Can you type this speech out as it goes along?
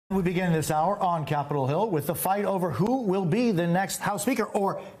We begin this hour on Capitol Hill with the fight over who will be the next House Speaker,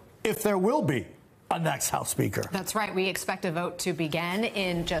 or if there will be a next House Speaker. That's right. We expect a vote to begin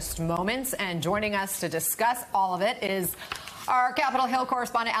in just moments. And joining us to discuss all of it is our Capitol Hill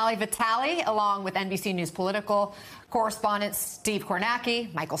correspondent, Ali Vitale, along with NBC News political correspondent Steve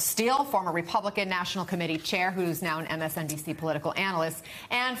Kornacki, Michael Steele, former Republican National Committee chair, who's now an MSNBC political analyst,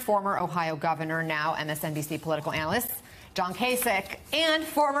 and former Ohio governor, now MSNBC political analyst John Kasich, and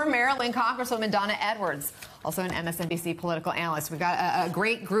former Maryland Congresswoman Donna Edwards, also an MSNBC political analyst. We've got a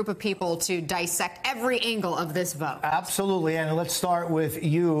great group of people to dissect every angle of this vote. Absolutely. And let's start with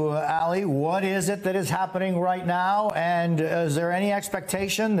you, Ali. What is it that is happening right now? And is there any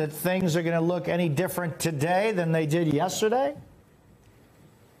expectation that things are going to look any different today than they did yesterday?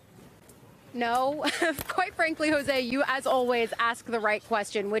 No, quite frankly, Jose, you, as always, ask the right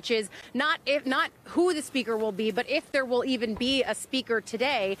question, which is not who the speaker will be, but if there will even be a speaker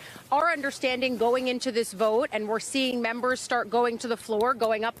today. Our understanding going into this vote, and we're seeing members start going to the floor,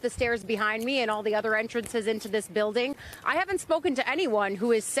 going up the stairs behind me and all the other entrances into this building. I haven't spoken to anyone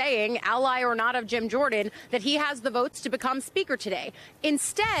who is saying, ally or not of Jim Jordan, that he has the votes to become speaker today.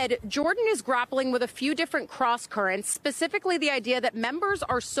 Instead, Jordan is grappling with a few different cross currents, specifically the idea that members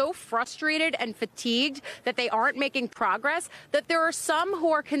are so frustrated and fatigued that they aren't making progress, that there are some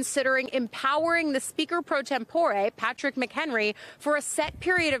who are considering empowering the Speaker pro tempore, Patrick McHenry, for a set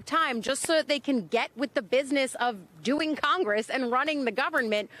period of time just so that they can get with the business of doing Congress and running the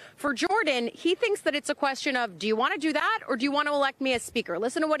government. For Jordan, he thinks that it's a question of, do you want to do that or do you want to elect me as Speaker?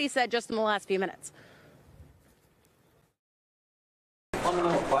 Listen to what he said just in the last few minutes. The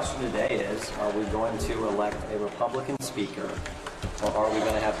fundamental question today is, are we going to elect a Republican Speaker, or are we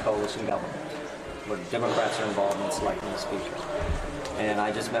going to have coalition government where Democrats are involved in selecting the Speaker? And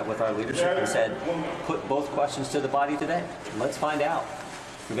I just met with our leadership and said, put both questions to the body today. Let's find out.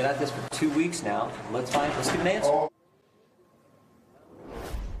 We've been at this for 2 weeks now. Let's get an answer.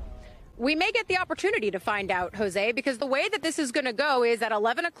 We may get the opportunity to find out, Jose, because the way that this is going to go is at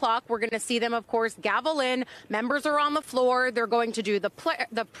 11 o'clock, we're going to see them, of course, gavel in. Members are on the floor. They're going to do the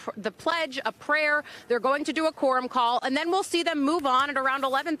pledge, a prayer. They're going to do a quorum call. And then we'll see them move on at around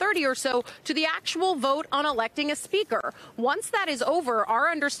 11:30 or so to the actual vote on electing a speaker. Once that is over,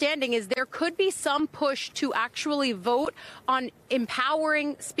 our understanding is there could be some push to actually vote on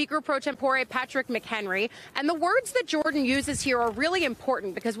empowering Speaker pro tempore Patrick McHenry. And the words that Jordan uses here are really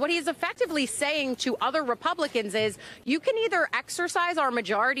important, because what he is effectively saying to other Republicans is, you can either exercise our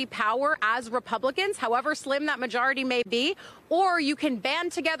majority power as Republicans, however slim that majority may be, or you can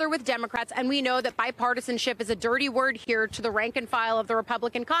band together with Democrats. And we know that bipartisanship is a dirty word here to the rank and file of the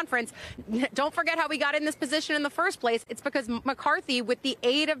Republican conference. Don't forget how we got in this position in the first place. It's because McCarthy, with the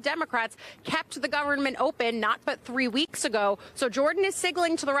aid of Democrats, kept the government open not but 3 weeks ago. So Jordan is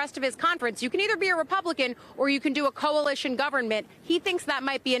signaling to the rest of his conference, you can either be a Republican or you can do a coalition government. He thinks that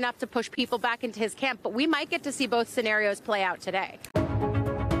might be enough to push people back into his camp, but we might get to see both scenarios play out today.